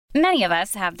Many of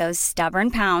us have those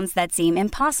stubborn pounds that seem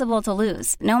impossible to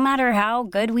lose, no matter how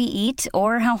good we eat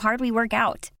or how hard we work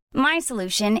out. My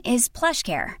solution is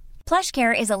PlushCare.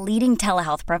 PlushCare is a leading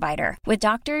telehealth provider with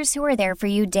doctors who are there for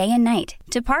you day and night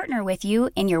to partner with you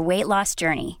in your weight loss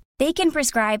journey. They can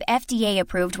prescribe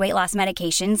FDA-approved weight loss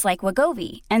medications like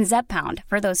Wegovy and Zepbound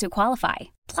for those who qualify.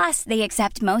 Plus, they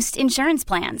accept most insurance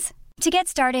plans. To get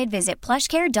started, visit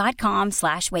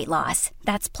plushcare.com/weightloss.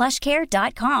 That's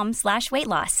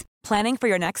plushcare.com/weightloss. Planning for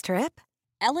your next trip?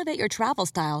 Elevate your travel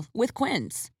style with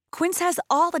Quince. Quince has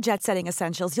all the jet-setting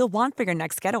essentials you'll want for your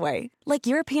next getaway, like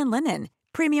European linen,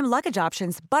 premium luggage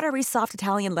options, buttery soft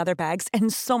Italian leather bags,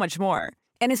 and so much more.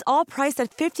 And is all priced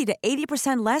at 50 to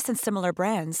 80% less than similar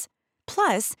brands.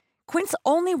 Plus, Quince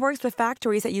only works with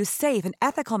factories that use safe and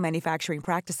ethical manufacturing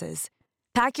practices.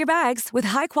 Pack your bags with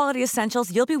high-quality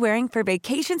essentials you'll be wearing for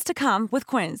vacations to come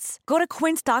with Quince. Go to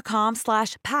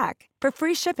quince.com/pack for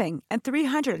free shipping and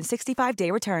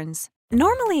 365-day returns.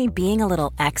 Normally, being a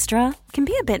little extra can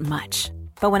be a bit much.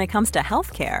 But when it comes to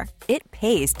healthcare, it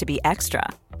pays to be extra.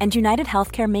 And United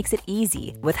Healthcare makes it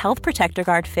easy with Health Protector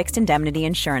Guard fixed indemnity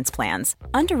insurance plans.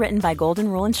 Underwritten by Golden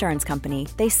Rule Insurance Company,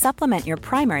 they supplement your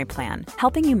primary plan,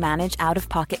 helping you manage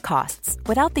out-of-pocket costs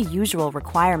without the usual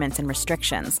requirements and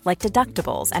restrictions like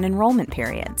deductibles and enrollment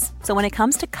periods. So when it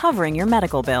comes to covering your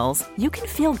medical bills, you can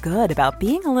feel good about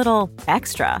being a little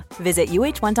extra. Visit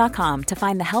uh1.com to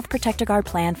find the Health Protector Guard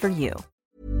plan for you.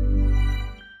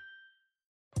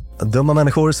 Dumma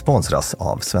människor sponsras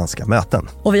av Svenska Möten.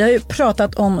 Och vi har ju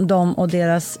pratat om dem och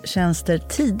deras tjänster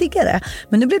tidigare.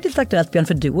 Men nu blir det lite aktuellt, Björn,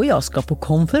 för du och jag ska på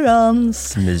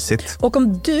konferens. Mysigt. Och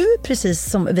om du, precis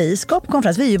som vi, ska på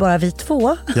konferens, vi är ju bara vi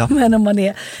två. Ja. Men om man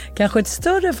är kanske ett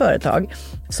större företag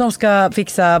som ska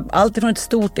fixa allt ifrån ett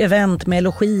stort event med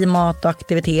logi, mat och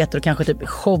aktiviteter och kanske typ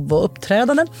show och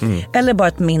uppträdanden. Eller bara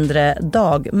ett mindre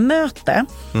dagmöte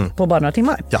på bara några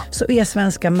timmar. Ja. Så är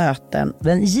Svenska Möten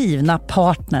den givna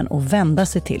partnern att vända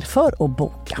sig till för att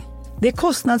boka. Det är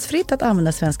kostnadsfritt att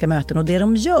använda Svenska Möten och det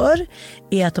de gör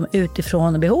är att de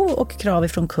utifrån behov och krav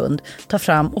ifrån kund tar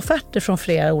fram offerter från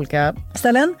flera olika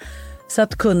ställen så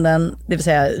att kunden, det vill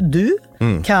säga du,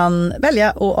 kan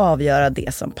välja och avgöra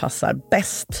det som passar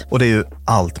bäst. Och det är ju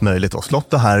allt möjligt då.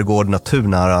 Slott och herrgård,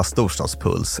 naturnära,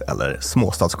 storstadspuls eller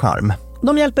småstadscharm.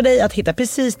 De hjälper dig att hitta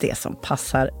precis det som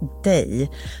passar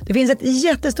dig. Det finns ett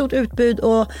jättestort utbud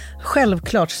och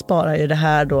självklart sparar ju det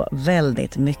här då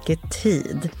väldigt mycket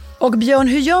tid. Och Björn,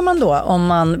 hur gör man då om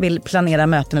man vill planera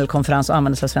möten eller konferens och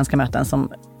använda sig av Svenska Möten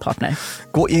som partner?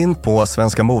 Gå in på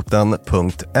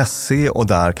svenskamoten.se och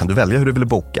där kan du välja hur du vill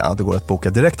boka. Det går att boka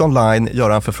direkt online,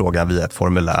 göra en förfrågan via ett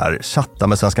formulär, chatta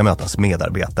med Svenska Mötens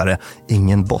medarbetare,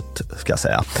 ingen bot ska jag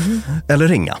säga, eller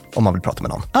ringa om man vill prata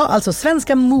med någon. Ja, alltså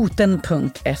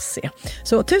svenskamoten.se.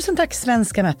 Så tusen tack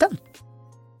Svenska Möten.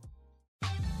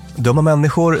 Dumma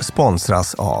människor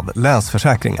sponsras av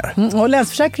Länsförsäkringar. Och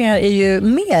Länsförsäkringar är ju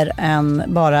mer än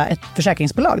bara ett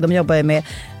försäkringsbolag. De jobbar ju med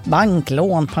bank,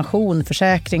 lån, pension,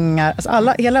 försäkringar,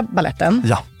 alltså hela balletten.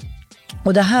 Ja.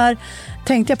 Och det här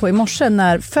tänkte jag på i morse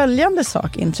när följande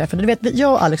sak inträffade. Du vet,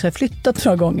 jag och Alex har flyttat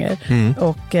några gånger.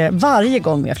 Och varje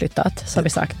gång vi har flyttat så har vi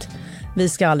sagt, vi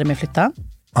ska aldrig mer flytta.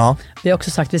 Ja. Vi har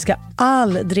också sagt, vi ska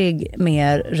aldrig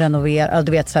mer renovera.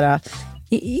 Du vet så här,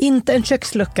 inte en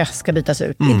kökslucka ska bytas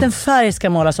ut. Inte en färg ska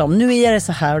målas om. Nu är det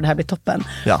så här och det här blir toppen.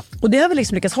 Ja. Och det har vi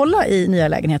liksom lyckats hålla i nya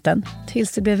lägenheten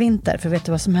tills det blev vinter. För vet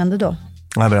du vad som hände då?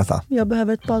 Jag berätta. Jag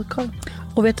behöver ett badkar.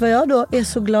 Och vet du vad jag då är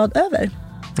så glad över?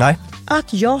 Nej.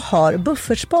 Att jag har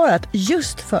buffertsparat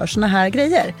just för såna här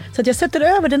grejer. Så att jag sätter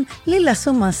över den lilla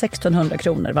summan 1600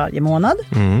 kronor varje månad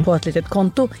på ett litet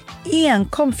konto.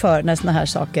 Enkom för när såna här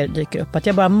saker dyker upp. Att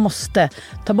jag bara måste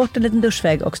ta bort en liten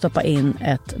duschvägg och stoppa in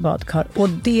ett badkar. Och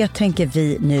det tänker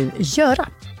vi nu göra.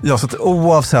 Ja, så att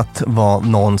oavsett vad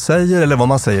någon säger eller vad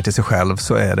man säger till sig själv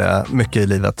så är det mycket i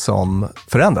livet som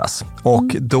förändras.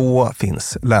 Och då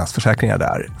finns Länsförsäkringar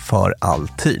där för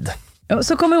alltid.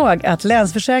 Så kom ihåg att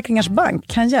Länsförsäkringars bank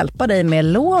kan hjälpa dig med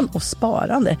lån och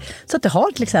sparande så att du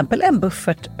har till exempel en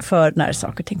buffert för när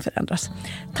saker och ting förändras.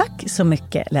 Tack så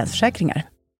mycket Länsförsäkringar.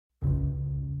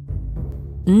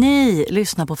 Ni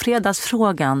lyssnar på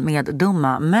Fredagsfrågan med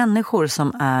dumma människor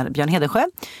som är Björn Hedersjö,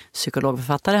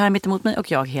 psykologförfattare här mitt emot mig,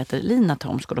 och jag heter Lina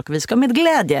Thomsgård och vi ska med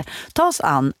glädje ta oss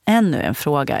an ännu en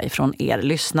fråga ifrån er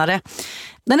lyssnare.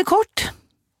 Den är kort,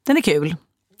 den är kul.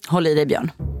 Håll i dig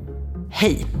Björn.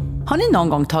 Hej! Har ni någon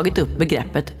gång tagit upp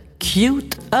begreppet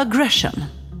cute aggression?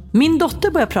 Min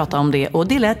dotter börjar prata om det och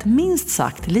det lät minst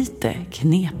sagt lite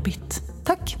knepigt.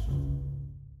 Tack!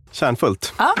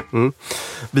 Kärnfullt. Ja.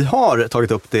 Vi har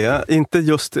tagit upp det, inte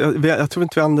just, jag tror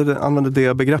inte vi använder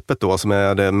det begreppet då som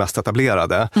är det mest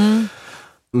etablerade.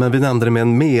 Men vi nämnde det med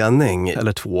en mening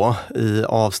eller två i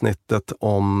avsnittet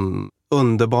om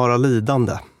underbara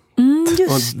lidande.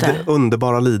 Just det.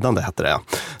 Underbara lidande hette det.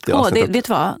 Vet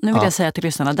du vad? Nu vill jag säga till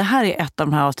lyssnarna, det här är ett av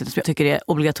de här avsnitten som jag tycker är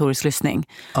obligatorisk lyssning.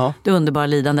 Ja. Det underbara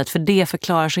lidandet, för det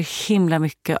förklarar så himla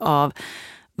mycket av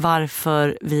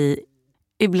varför vi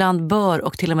ibland bör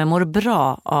och till och med mår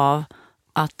bra av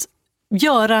att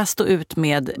stå ut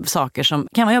med saker som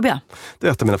kan vara jobbiga. Det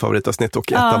är ett av mina favoritavsnitt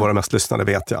och ett av våra mest lyssnade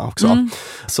vet jag också.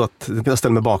 Så att jag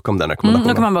ställer mig bakom den rekommendationen.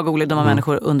 Då kan man bara googla de här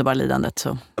människor underbara lidandet.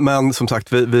 Så. Men som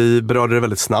sagt, vi berörde det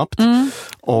väldigt snabbt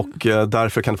och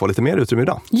därför kan du få lite mer utrymme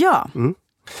idag. Ja.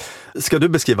 Ska du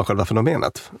beskriva själva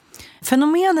fenomenet?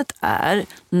 Fenomenet är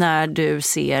när du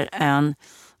ser en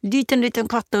liten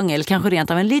kattunge eller kanske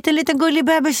rent av en liten gullig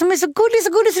bebis som är så gullig så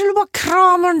du vill bara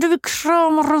krama den. Du vill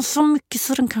krama den så mycket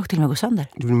så den kanske till och med går sönder.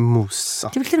 Du vill mosa.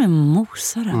 Du vill till och med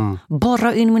mosa den.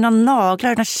 Borra in mina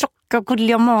naglar i den tjocka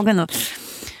gulliga magen. Och,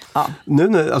 ja.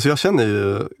 Alltså jag känner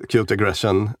ju cute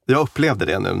aggression. Jag upplevde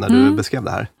det nu när du beskrev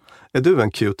det här. Är du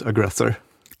en cute aggressor?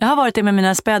 Jag har varit det med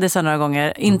mina spädisar några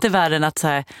gånger. Inte värre än att så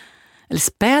här... Eller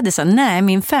spädisar, nej,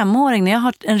 min 5-åring, när jag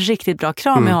har en riktigt bra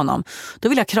kram med honom, då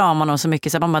vill jag krama honom så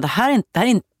mycket så att mamma, det är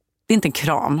inte en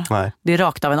kram. Nej. Det är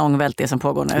rakt av en ångvält det som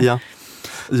pågår nu. Ja.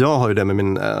 Jag har ju det med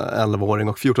min 11-åring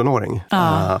och 14-åring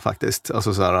faktiskt.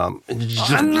 Alltså så här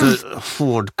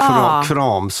jättehård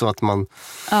kram så att man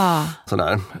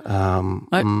sådär.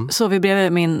 Så vi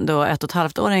bredvid min då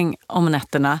 1,5-åring om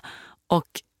nätterna och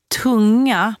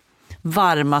tunga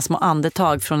varma små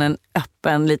andetag från en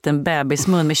öppen liten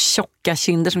bebismun med tjocka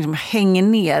kinder som liksom hänger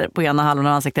ner på ena halvan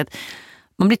av ansiktet.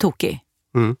 Man blir tokig.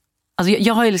 Alltså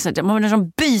jag har ju liksom, man vill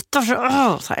liksom byta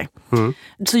så här.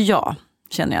 Så ja,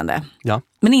 känner jag det. Ja.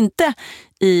 Men inte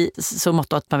i så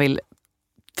mått att man vill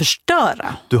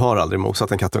förstöra. Du har aldrig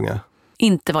mosat en kattunge?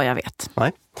 Inte vad jag vet.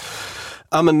 Nej.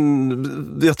 Ja,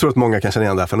 men jag tror att många kan känna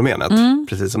igen det här fenomenet,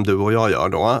 precis som du och jag gör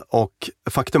då. Och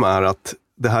faktum är att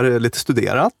det här är lite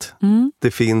studerat.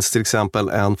 Det finns till exempel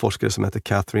en forskare som heter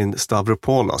Catherine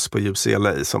Stavropoulos på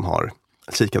UCLA som har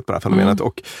kikat på det här fenomenet.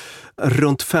 Och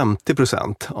runt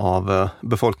 50% av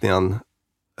befolkningen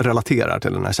relaterar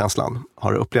till den här känslan,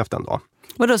 har upplevt den då.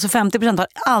 Vadå, så 50% har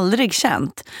aldrig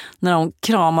känt när de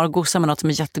kramar och gossar med något som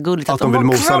är jättegulligt att de vill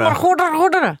mosa det?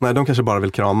 Hårdare. Nej, de kanske bara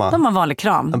vill krama. De har en vanlig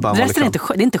kram. Resten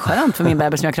är inte skönt för min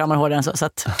bebis som jag kramar hårdare än så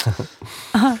att...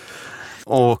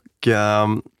 Och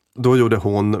då gjorde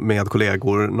hon med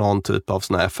kollegor någon typ av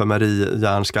sån här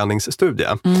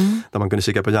fMRI-hjärnskanningsstudie där man kunde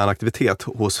kika på hjärnaktivitet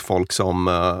hos folk som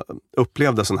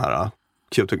upplevde sån här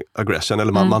cute aggression,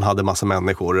 eller man hade massa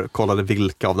människor, kollade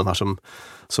vilka av de här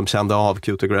som kände av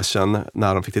cute aggression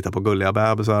när de fick titta på gulliga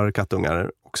bebisar,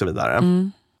 kattungar och så vidare.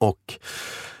 Och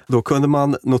då kunde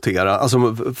man notera,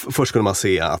 alltså först kunde man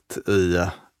se att i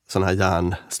sådana här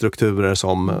hjärnstrukturer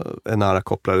som är nära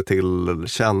kopplade till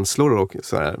känslor och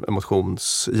så här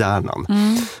emotionshjärnan.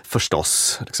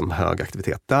 Förstås, liksom hög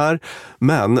aktivitet där.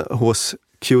 Men hos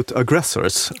cute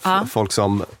aggressors, folk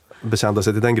som bekände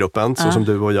sig till den gruppen, så som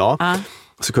du och jag,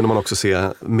 så kunde man också se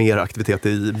mer aktivitet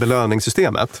i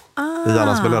belöningssystemet, i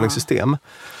hjärnans belöningssystem.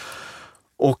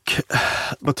 Och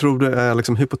vad tror du är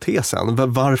liksom hypotesen?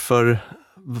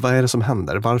 Vad är det som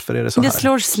händer? Varför är det så här? Det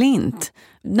slår slint.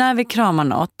 När vi kramar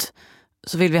något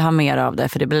så vill vi ha mer av det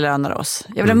för det belönar oss.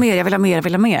 Jag vill ha mer, jag vill ha mer, jag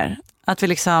vill ha mer. Att vi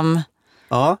liksom...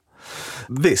 Ja,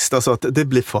 visst. Alltså att det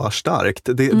blir för starkt.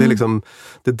 Det är liksom,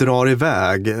 det drar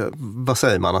iväg. Vad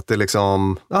säger man? Att det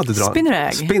liksom... Ja, det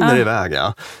spinner iväg,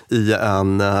 ja. I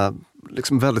en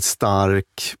liksom väldigt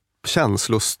stark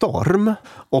känslostorm.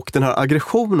 Och den här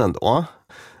aggressionen då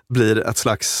blir ett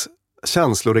slags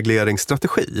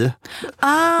känsloregleringsstrategi.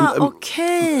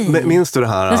 Okej. Minns du det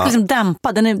här? Den ska liksom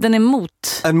dämpa, den är mot...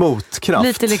 En motkraft.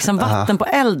 Lite liksom vatten på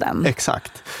elden.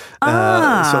 Exakt.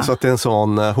 Så att det är en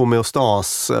sån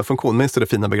homeostasfunktion. Minns du det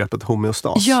fina begreppet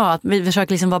homeostas? Ja, att vi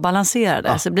försöker liksom vara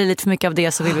balanserade. Så det blir lite för mycket av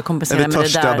det så vill vi kompensera med det där. Är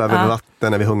vi törstiga behöver vi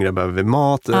vatten, är vi hungriga behöver vi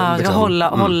mat. Ja, vi ska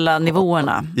hålla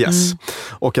nivåerna. Yes.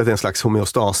 Och att det är en slags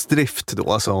homeostasdrift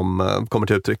då som kommer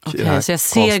till uttryck. Okay, så jag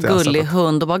ser gullig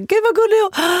hund och bara, gud vad gullig.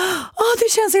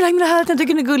 Det känns illa med det här. Att jag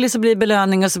tycker den är gullig så blir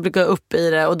belöning och så blir jag upp i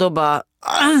det. Och då bara...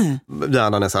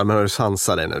 Hjärnan är så här, men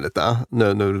sansa dig nu lite.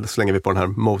 Nu slänger vi på den här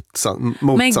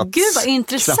motsatskraften. Men gud vad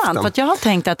intressant, för att jag har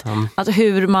tänkt att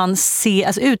hur man ser,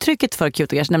 alltså uttrycket för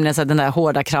cute aggression, nämligen så här, den där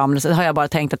hårda kramen, så har jag bara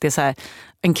tänkt att det är så här,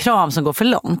 en kram som går för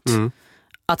långt.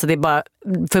 Alltså det är bara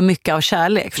för mycket av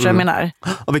kärlek, förstår du vad jag menar?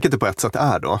 Och vilket det på ett sätt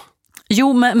är då?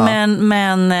 Jo,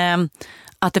 men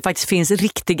att det faktiskt finns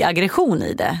riktig aggression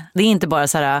i det. Det är inte bara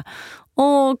så här,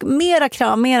 och mera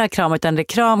kram, utan det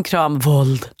är kram,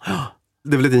 våld.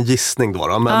 Det är väl lite en gissning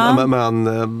då,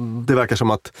 men det verkar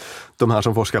som att de här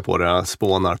som forskar på det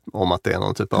spånar om att det är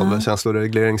någon typ av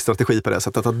känsloregleringsstrategi på det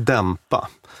sättet att dämpa.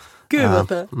 Gud vad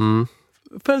det.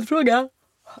 Följdfråga.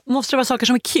 Måste det vara saker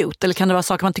som är cute eller kan det vara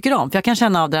saker man tycker om? För jag kan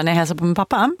känna av det när jag hälsar på min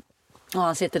pappa. Och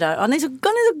han sitter där. Han är så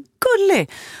gullig.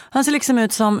 Han ser liksom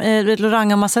ut som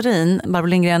Loranga Massarin, Barbro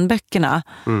Lindgren-böckerna.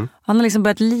 Han har liksom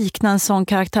börjat likna en sån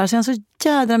karaktär. Så han är så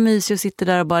jädra mysig och sitter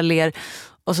där och bara ler.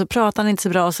 Och så pratar han inte så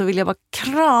bra och så vill jag bara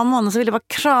krama honom. Och så vill jag bara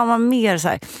krama mer så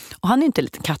här. Och han är inte en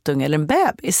liten kattunge eller en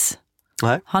bebis.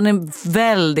 Nej. Han är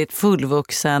väldigt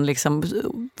fullvuxen, liksom,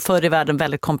 förr i världen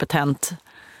väldigt kompetent.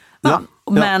 Ja.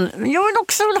 Men jag vill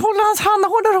också hålla hans hand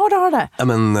hårdare. Ja,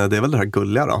 men det är väl det här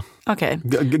gulliga då. Okay.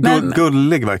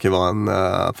 Gullig verkar vara en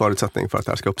förutsättning för att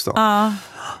det här ska uppstå. Ja.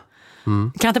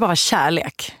 Kan det inte bara vara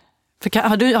kärlek? För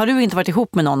har du inte varit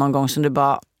ihop med någon gång som du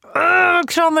bara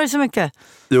kramar dig så mycket?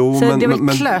 Jo, så men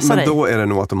då är det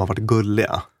nog att de har varit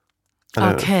gulliga.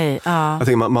 Okej, ja. Jag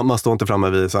tänker, man står inte framme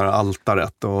vid så här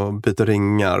altaret och byter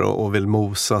ringar och vill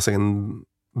mosa sin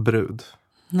brud.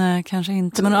 Nej, kanske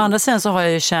inte. Men å andra sidan så har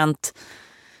jag ju känt,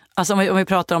 alltså om vi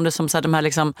pratar om det som så här, de här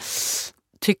liksom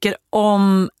tycker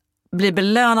om, blir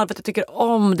belönad för att jag tycker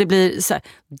om, det blir så här,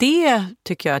 det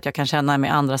tycker jag att jag kan känna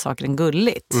med andra saker än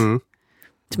gulligt.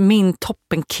 Min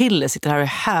toppenkille sitter här och är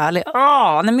härlig.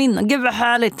 Gud vad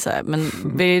härligt. Så här, men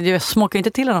jag smakar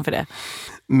inte till honom för det.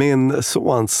 Min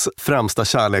sons främsta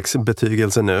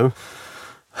kärleksbetygelse nu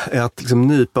är att liksom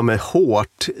nypa mig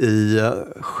hårt i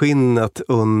skinnet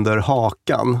under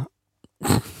hakan.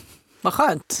 Vad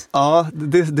skönt. Ja,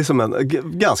 det är som en,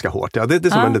 ganska hårt. Ja. Det är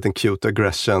som en liten cute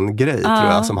aggression-grej tror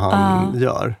jag som han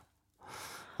gör.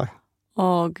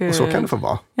 Gud. Och så kan det få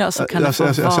vara. Ja, så kan det få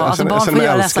vara. Alltså barn får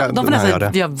göra nästan, de får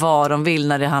nästan göra vad de vill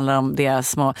när det handlar om deras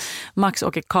små. Max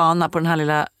åker kana på den här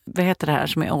lilla, vad heter det här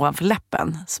som är ovanför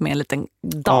läppen? Som är en liten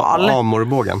dal.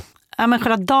 Amorbågen. Ja, men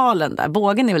själva dalen där.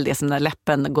 Bågen är väl det som när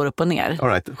läppen går upp och ner. All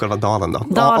right, själva dalen då.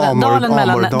 Dalen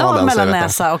mellan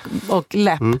näsa och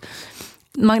läpp.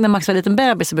 När Max var en liten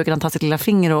bebis så brukade han ta sitt lilla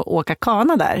finger och åka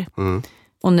kana där.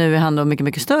 Och nu är han då mycket,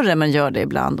 mycket större men gör det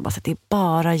ibland. Och bara så att det är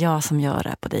bara jag som gör det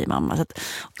här på dig, mamma. Så att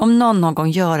om någon gång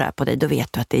gör det här på dig, då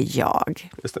vet du att det är jag.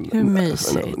 Just det. Hur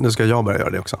mysigt. Nu ska jag börja göra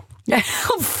det också.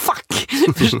 Fuck!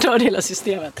 Förstör hela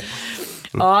systemet.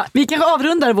 Ja, vi kanske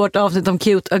avrundar vårt avsnitt om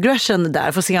cute aggression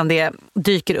där. Får se om det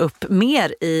dyker upp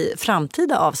mer i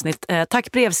framtida avsnitt.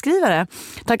 Tack brevskrivare.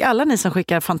 Tack alla ni som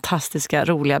skickar fantastiska,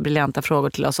 roliga, briljanta frågor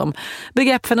till oss om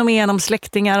begrepp, fenomen, om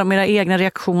släktingar, om era egna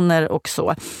reaktioner och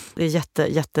så. Det är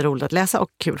jätteroligt att läsa och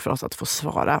kul för oss att få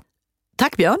svara.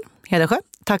 Tack Björn Hedesjö.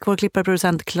 Tack vår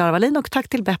klipparproducent Clara Wallin och tack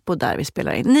till Beppo där vi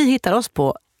spelar in. Ni hittar oss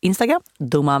på Instagram,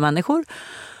 Dumma människor.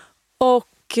 Och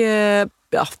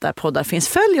där poddar finns.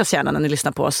 Följ oss gärna när ni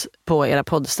lyssnar på oss på era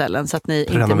poddställen så att ni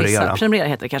inte missar. Prenumerera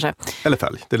heter det kanske. Eller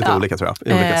följ. Det är lite olika tror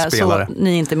jag. Olika spelare. Så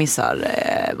ni inte missar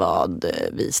vad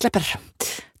vi släpper.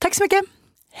 Tack så mycket.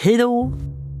 Hej då!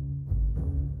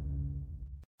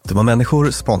 Dumma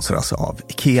människor sponsras av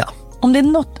IKEA. Om det är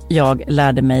något jag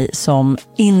lärde mig som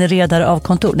inredare av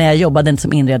kontor, när jag jobbade inte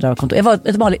som inredare av kontor, jag var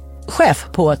ett vanligt chef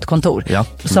på ett kontor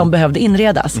som behövde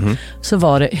inredas, så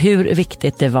var det hur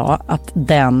viktigt det var att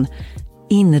den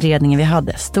inredningen vi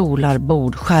hade, stolar,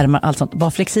 bord, skärmar, allt sånt,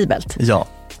 var flexibelt. Ja.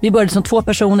 Vi började som 2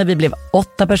 personer, vi blev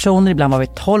 8 personer, ibland var vi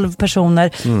 12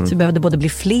 personer. Så vi behövde både bli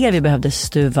fler, vi behövde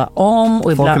stuva om.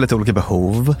 Och ibland, folk har lite olika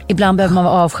behov. Ibland behöver man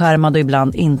vara avskärmad och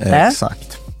ibland inte.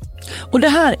 Exakt. Och det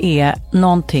här är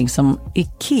någonting som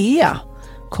IKEA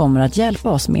kommer att hjälpa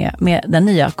oss med den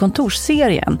nya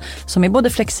kontorsserien som är både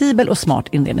flexibel och smart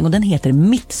inredning, och den heter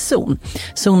Mittzon.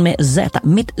 Zon med Z,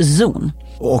 Mittzon.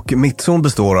 Och Mittzon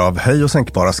består av höj- och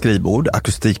sänkbara skrivbord,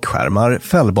 akustikskärmar,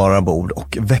 fällbara bord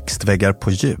och växtväggar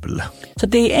på hjul. Så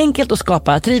det är enkelt att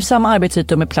skapa trivsamma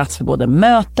arbetsytor med plats för både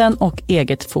möten och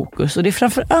eget fokus. Och det är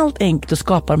framförallt enkelt att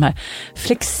skapa de här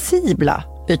flexibla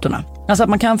ytorna. Alltså att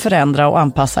man kan förändra och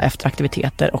anpassa efter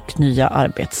aktiviteter och nya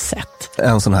arbetssätt.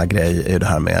 En sån här grej är det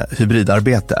här med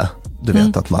hybridarbete. Du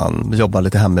vet att man jobbar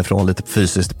lite hemifrån, lite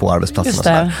fysiskt på arbetsplatsen. Och så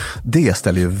här. Det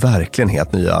ställer ju verkligen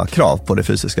helt nya krav på det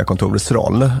fysiska kontorets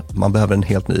roll. Man behöver en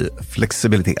helt ny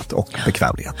flexibilitet och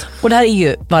bekvämlighet. Och det här är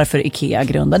ju varför IKEA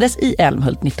grundades i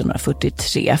Älmhult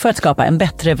 1943. För att skapa en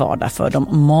bättre vardag för de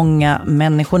många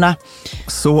människorna.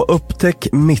 Så upptäck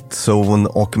Mittzon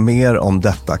och mer om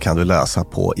detta kan du läsa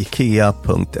på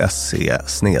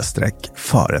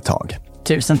ikea.se/företag.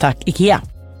 Tusen tack IKEA!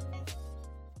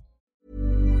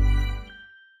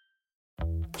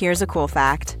 Here's a cool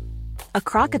fact. A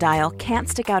crocodile can't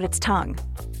stick out its tongue.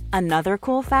 Another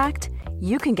cool fact,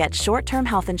 you can get short-term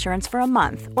health insurance for a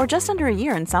month or just under a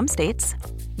year in some states.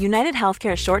 United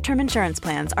Healthcare short-term insurance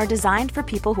plans are designed for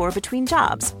people who are between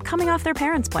jobs, coming off their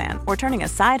parents' plan, or turning a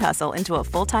side hustle into a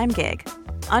full-time gig.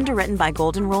 Underwritten by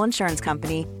Golden Rule Insurance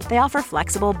Company, they offer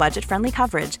flexible, budget-friendly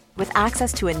coverage with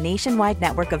access to a nationwide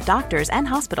network of doctors and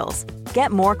hospitals.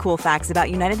 Get more cool facts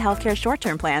about United Healthcare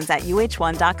short-term plans at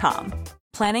uh1.com.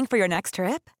 Planning for your next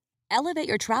trip? Elevate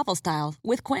your travel style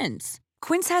with Quince.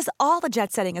 Quince has all the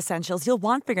jet-setting essentials you'll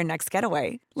want for your next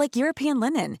getaway, like European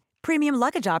linen, premium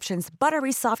luggage options,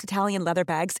 buttery soft Italian leather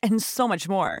bags, and so much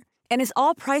more. And is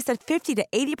all priced at 50 to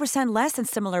 80% less than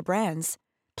similar brands.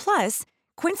 Plus,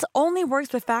 Quince only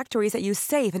works with factories that use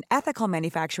safe and ethical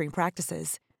manufacturing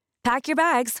practices. Pack your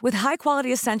bags with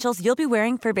high-quality essentials you'll be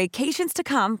wearing for vacations to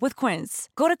come with Quince.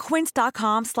 Go to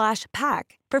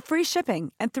quince.com/pack for free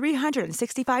shipping and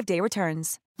 365-day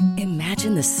returns.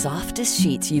 Imagine the softest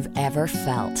sheets you've ever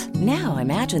felt. Now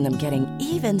imagine them getting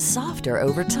even softer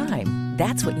over time.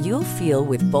 That's what you'll feel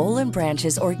with Boll &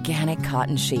 Branch's organic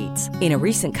cotton sheets. In a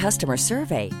recent customer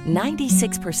survey,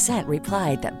 96%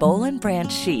 replied that Boll &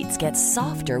 Branch sheets get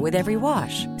softer with every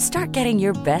wash. Start getting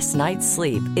your best night's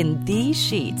sleep in these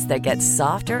sheets that get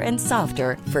softer and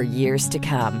softer for years to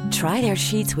come. Try their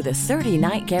sheets with a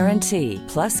 30-night guarantee.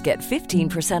 Plus, get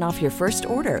 15% off your first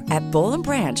order at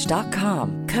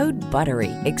bollandbranch.com. Code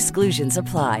BUTTERY. Exclusions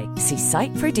apply. See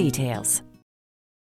site for details.